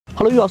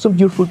Hello, you awesome,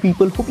 beautiful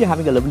people. Hope you're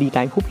having a lovely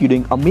time. Hope you're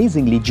doing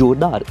amazingly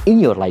jordar in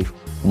your life.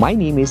 My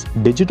name is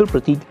Digital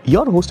Pratik,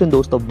 your host and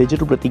host of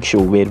Digital Pratik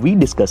Show, where we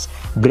discuss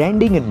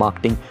branding and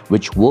marketing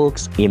which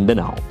works in the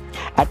now.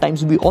 At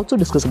times, we also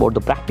discuss about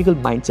the practical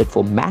mindset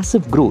for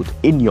massive growth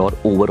in your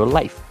overall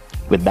life.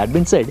 With that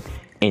being said,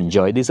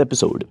 enjoy this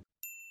episode.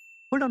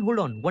 Hold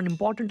on. One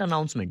important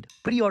announcement.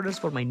 Pre-orders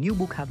for my new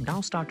book have now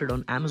started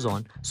on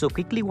Amazon. So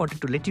quickly wanted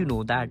to let you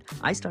know that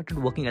I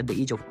started working at the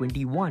age of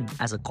 21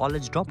 as a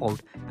college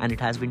dropout, and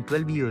it has been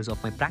 12 years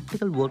of my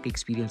practical work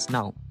experience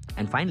now.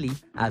 And finally,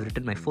 I've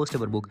written my first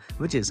ever book,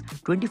 which is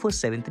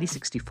 24/7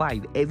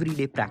 365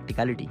 Everyday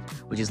Practicality,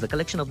 which is the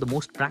collection of the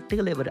most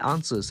practical ever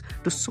answers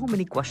to so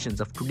many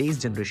questions of today's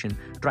generation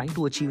trying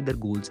to achieve their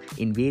goals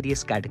in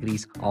various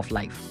categories of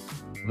life.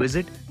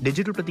 Visit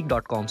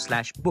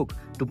digitalpratik.com/book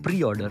to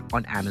pre-order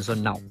on Amazon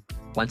now.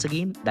 Once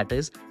again, that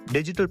is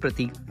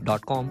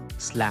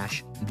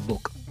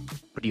digitalpratik.com/book.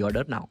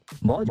 Pre-order now.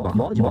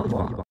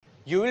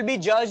 You will be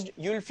judged.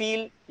 You will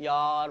feel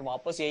यार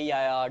वापस यही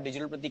आया.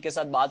 Digital प्रतीक के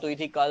साथ बात हुई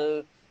थी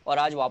कल और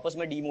आज वापस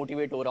मैं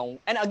demotivate हो रहा हूँ.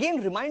 And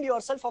again, remind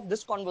yourself of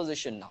this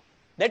conversation now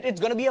that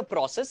it's going to be a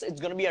process.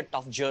 It's going to be a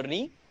tough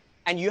journey,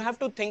 and you have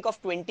to think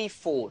of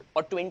 24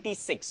 or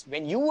 26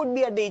 when you would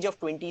be at the age of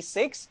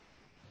 26.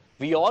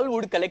 We all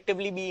would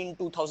collectively be in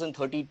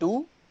 2032.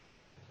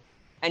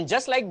 And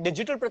just like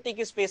Digital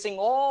Pratik is facing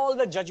all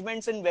the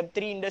judgments in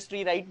Web3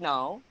 industry right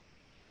now,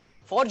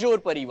 for Jor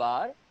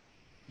Parivar,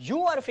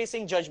 you are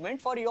facing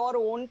judgment for your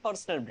own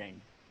personal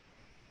brand.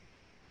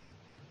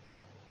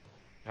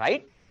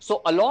 Right? So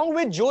along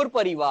with Jor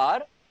Parivar,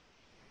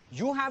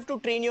 you have to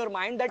train your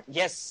mind that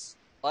yes,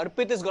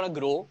 Arpit is going to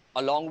grow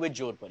along with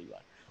Jor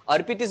Parivar.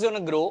 Arpit is going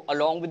to grow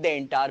along with the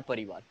entire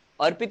Parivar.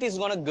 Arpit is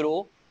going to grow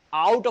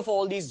out of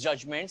all these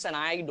judgments, and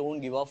I don't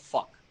give a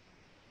fuck.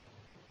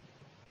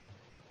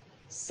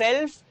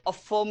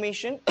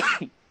 Self-affirmation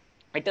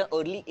at an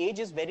early age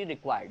is very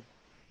required.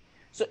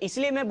 So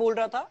इसलिए मैं बोल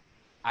रहा था,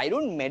 I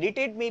don't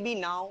meditate maybe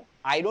now,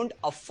 I don't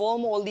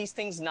affirm all these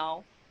things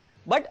now,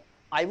 but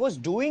I was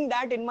doing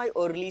that in my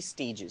early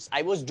stages.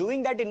 I was doing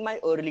that in my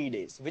early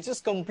days, which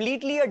is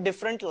completely a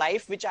different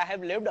life which I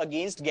have lived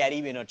against Gary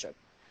Vaynerchuk.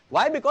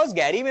 Why? Because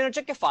Gary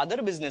Vaynerchuk के father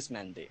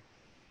businessman थे.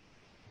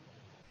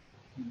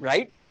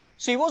 Right?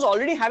 So he was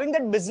already having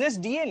that business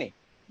DNA.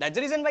 That's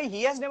the reason why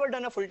he has never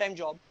done a full-time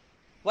job.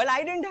 Well,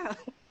 I didn't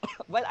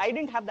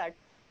have that.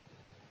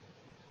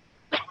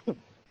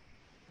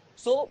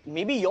 So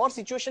maybe your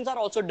situations are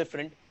also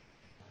different.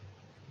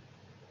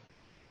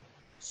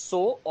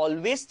 So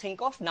always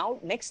think of now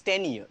next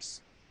 10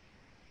 years.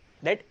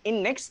 That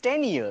in next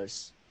 10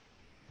 years,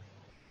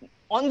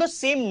 on the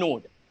same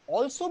note,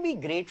 also be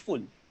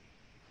grateful.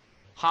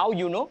 How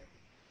you know?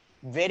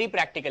 Very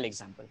practical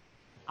example.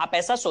 आप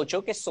ऐसा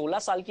सोचो कि 16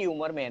 साल की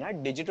उम्र में है ना,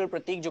 डिजिटल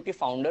प्रतीक जो कि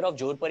फाउंडर ऑफ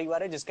जोर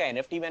परिवार है, जिसका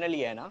एनएफटी मैंने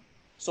लिया है ना,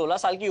 16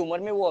 साल की उम्र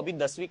में वो अभी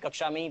 10वीं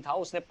कक्षा में ही था,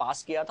 उसने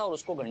पास किया था और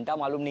उसको घंटा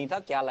मालूम नहीं था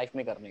क्या लाइफ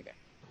में करने का.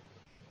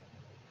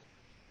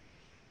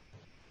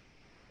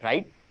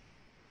 राइट?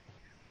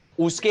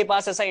 उसके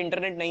पास ऐसा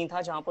इंटरनेट नहीं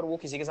था जहां पर वो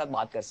किसी के साथ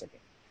बात कर सके.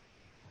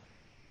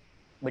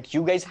 But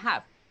you guys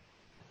have.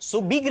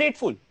 So be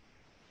grateful.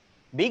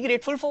 Be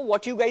grateful for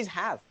what you guys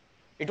have.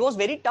 It was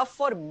very tough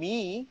for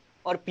me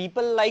or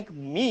people like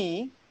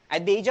me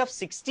at the age of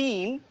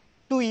 16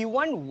 to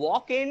even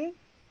walk in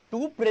to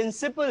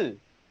principal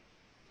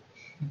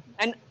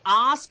and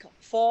ask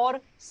for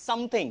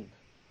something.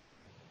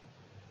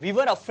 We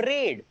were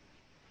afraid.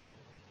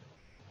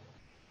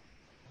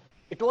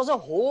 It was a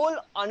whole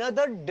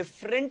another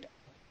different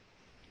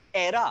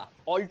era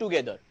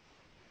altogether.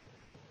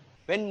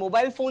 When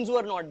mobile phones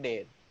were not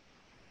there,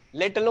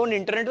 let alone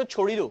internet तो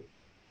छोड़ ही दो.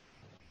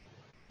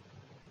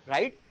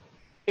 Right?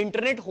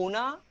 Internet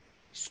होना,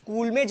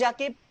 school में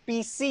जाके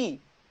PC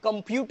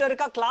computer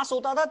का class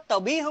होता था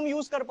तभी हम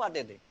यूज कर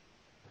पाते थे,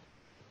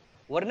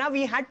 वरना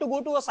we had to go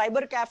to a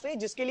cyber cafe,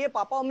 जिसके लिए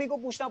पापा मम्मी को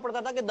पूछना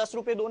पड़ता था कि 10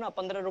 रुपए दो ना,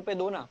 15 रुपए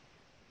दो ना,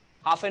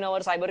 half an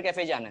hour cyber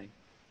cafe जाना है,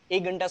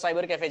 1 घंटा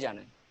साइबर कैफे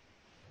जाना है.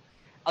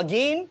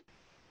 Again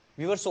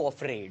we were so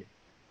afraid.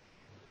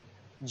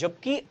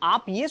 जबकि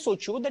आप ये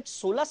सोचो दैट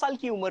 16 साल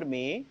की उम्र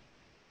में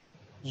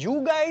you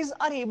guys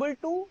are able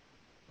to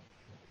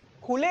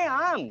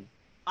खुलेआम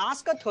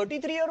ask a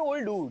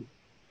 33-year-old dude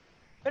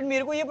that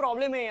मेरे को ये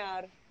प्रॉब्लम है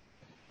यार.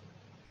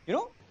 You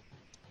know?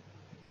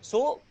 So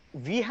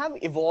we have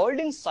evolved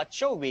in such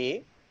a way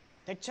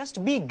that just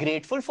be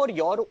grateful for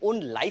your own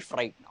life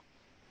right now.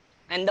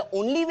 And the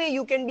only way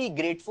you can be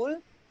grateful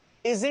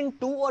is in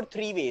 2 or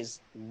 3 ways.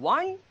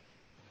 One,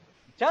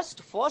 just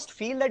first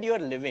feel that you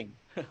are living.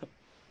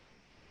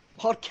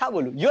 और क्या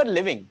बोलूं? You are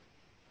living.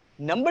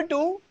 Number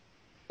 2,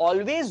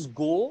 always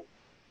go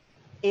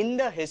in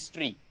the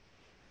history.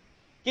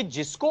 कि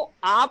जिसको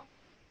आप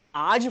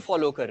आज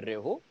follow कर रहे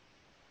हो,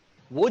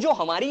 वो जो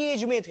हमारी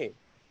एज में थे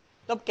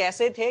तब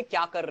कैसे थे,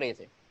 क्या कर रहे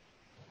थे,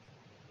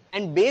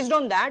 and based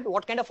on that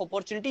what kind of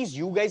opportunities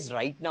you guys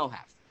right now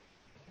have.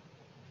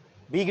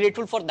 Be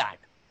grateful for that.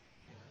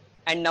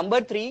 And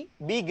number 3,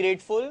 be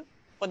grateful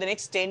for the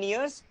next 10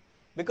 years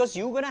because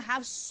you're going to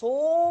have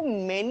so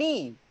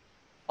many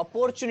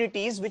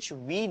opportunities which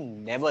we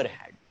never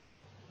had.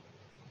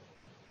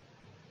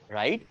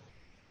 Right?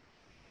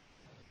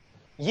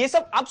 ये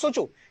सब आप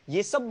सोचो,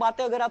 ये सब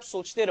बातें अगर आप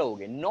सोचते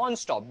रहोगे non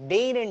stop,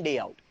 day in and day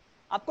out,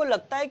 आपको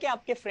लगता है कि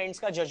आपके फ्रेंड्स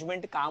का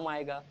जजमेंट काम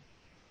आएगा?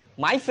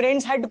 My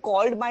friends had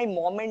called my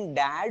mom and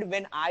dad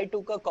when I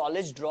took a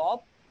college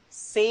drop,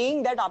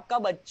 saying that आपका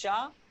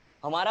बच्चा,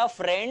 हमारा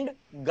फ्रेंड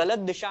गलत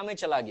दिशा में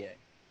चला गया है.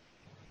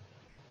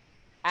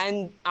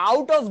 And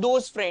out of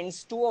those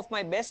friends, 2 of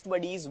my best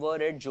buddies were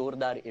at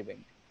Jordar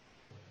event.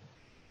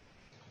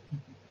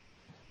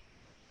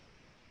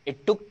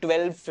 It took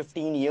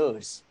 12-15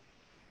 years.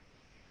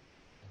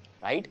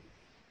 Right?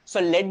 So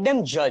let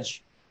them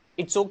judge.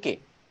 It's okay.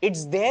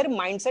 It's their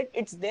mindset.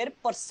 It's their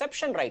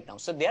perception right now.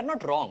 So they are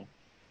not wrong.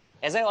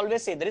 As I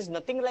always say, there is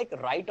nothing like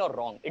right or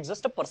wrong. It's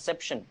just a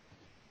perception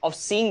of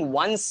seeing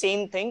one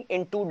same thing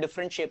in 2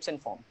 different shapes and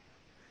form.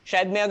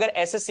 शायद मैं अगर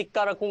ऐसे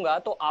सिक्का रखूंगा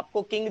तो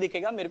आपको king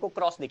दिखेगा, मेरे को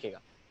क्रॉस दिखेगा.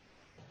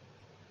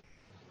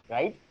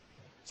 Right?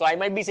 So I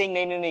might be saying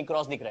नहीं नहीं नहीं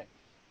क्रॉस दिख रहा है,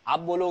 आप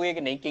बोलोगे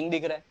कि नहीं किंग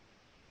दिख रहा है.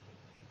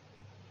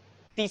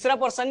 तीसरा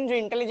पर्सन जो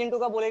इंटेलिजेंट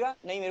होगा बोलेगा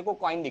नहीं मेरे को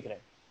कॉइन दिख रहा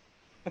है.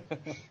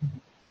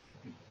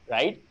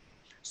 Right?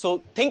 So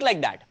think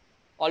like that,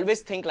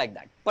 always think like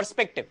that.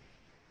 Perspective.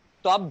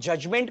 तो आप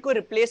जजमेंट को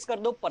रिप्लेस कर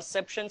दो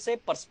परसेप्शन से,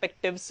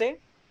 पर्सपेक्टिव से,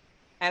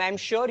 and I am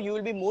sure you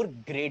will be more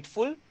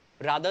grateful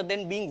rather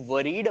than being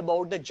worried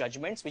about the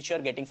judgments which you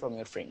are getting from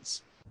your friends.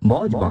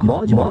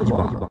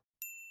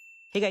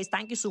 Hey guys,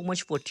 thank you so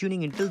much for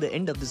tuning in till the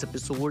end of this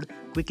episode.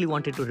 Quickly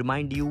wanted to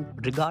remind you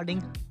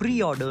regarding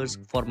pre-orders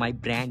for my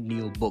brand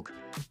new book.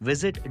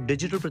 Visit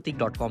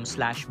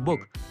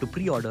digitalpratik.com/book to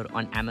pre-order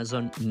on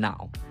Amazon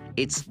now.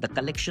 It's the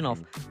collection of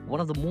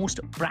one of the most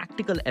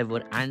practical ever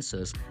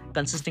answers,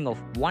 consisting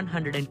of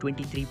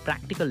 123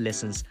 practical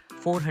lessons,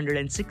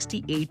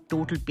 468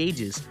 total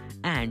pages,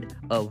 and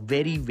a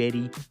very,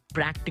 very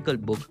practical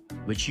book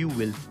which you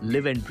will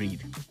live and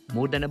breathe.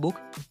 More than a book,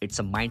 it's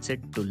a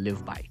mindset to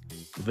live by.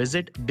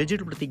 Visit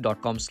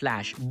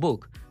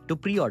digitalpratik.com/book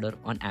to pre-order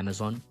on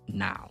Amazon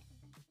now.